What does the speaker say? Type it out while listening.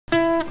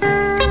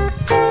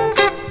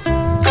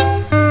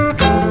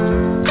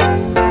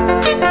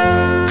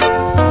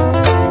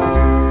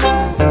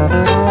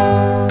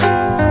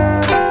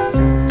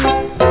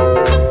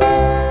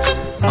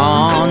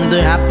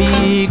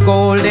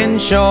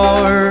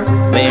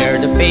where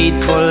the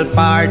faithful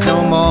part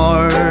no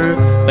more,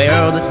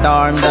 where the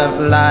storms of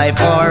life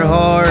or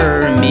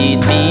horror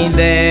meet me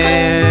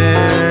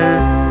there,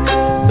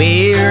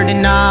 where the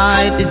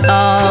night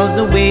dissolves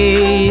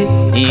away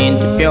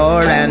into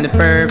pure and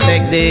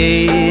perfect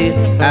day.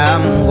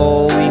 I'm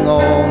going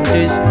home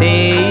to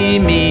stay,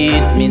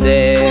 meet me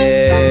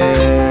there.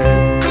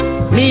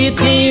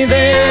 Meet me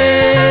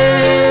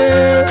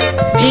there,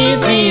 meet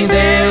me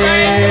there,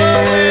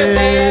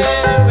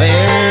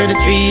 where the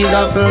trees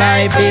of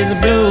life is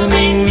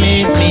blooming,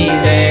 meet me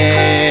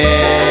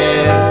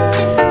there.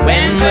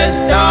 When the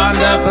storms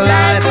of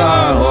life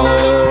are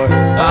o'er,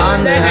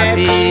 on the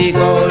happy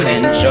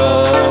golden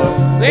shore,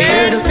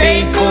 where the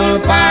faithful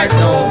part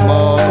no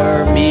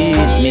more, meet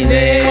me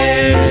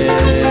there.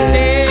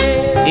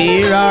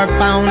 Here are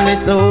found the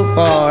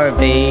so-called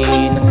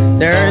vain,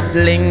 their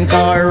sling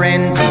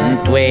torrent in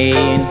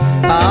twain,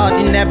 out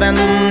in heaven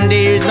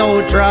there's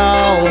no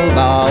trouble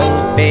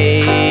of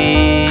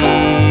pain.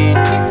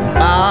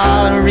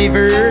 Our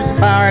rivers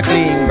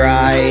sparkling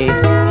bright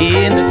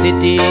in the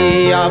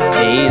city of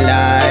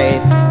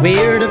daylight,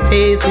 where the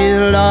faith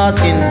is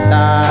lost in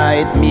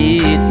sight,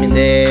 meet me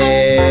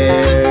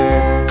there.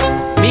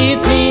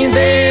 Meet me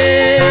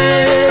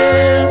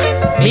there,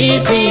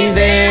 meet me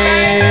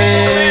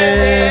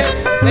there,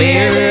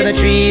 where the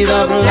trees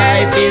of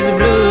life is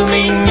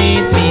blooming,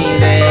 meet me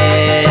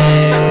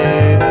there.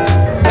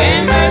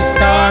 When the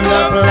storms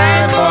of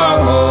life are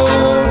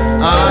o'er,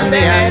 on the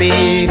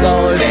happy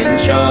golden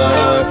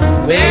shore,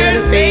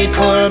 where the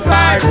faithful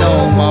part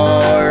no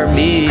more,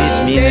 meet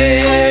me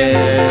there.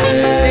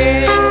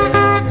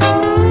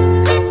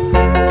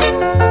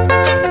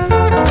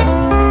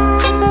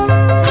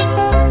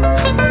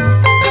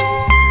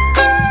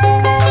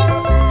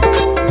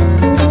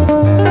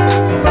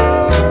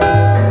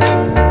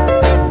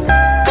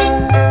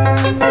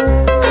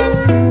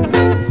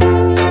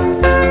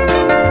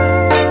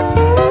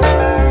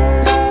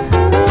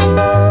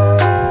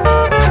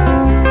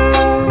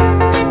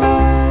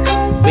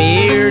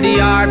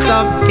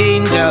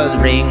 Angels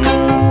ring,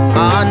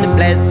 on the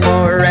blessed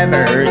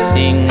forever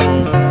sing,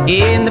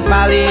 in the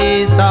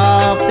palace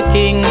of the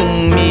King,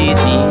 meet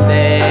me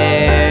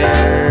there,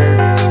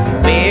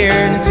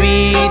 where in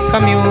sweet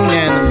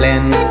communion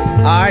blend,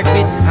 heart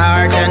with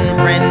heart and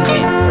friend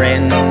with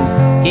friend,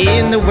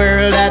 in the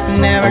world that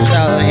never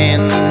shall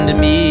end,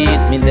 meet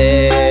me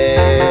there.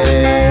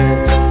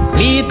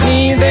 Meet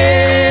me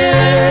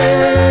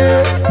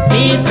there,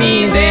 meet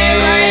me there,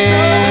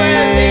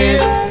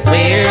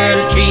 where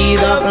the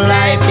trees of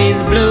life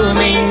is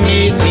blooming,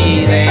 meet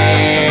me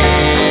there.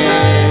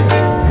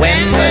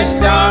 When the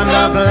storms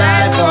of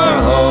life are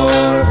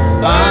o'er,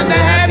 on the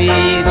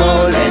happy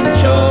golden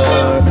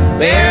shore,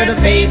 where the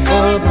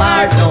faithful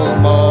part no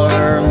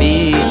more,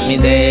 meet me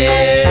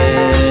there.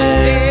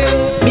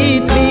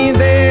 Meet me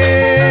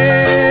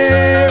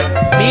there,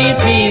 meet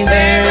me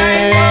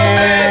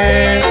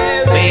there,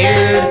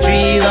 where the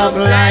trees of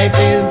life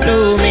is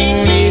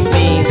blooming, meet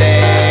me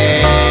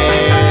there.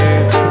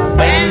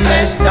 When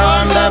the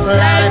storms of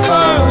life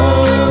are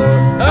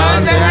o'er,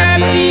 on the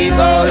happy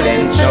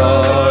golden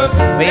shore,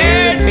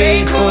 where the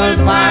faithful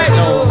part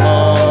no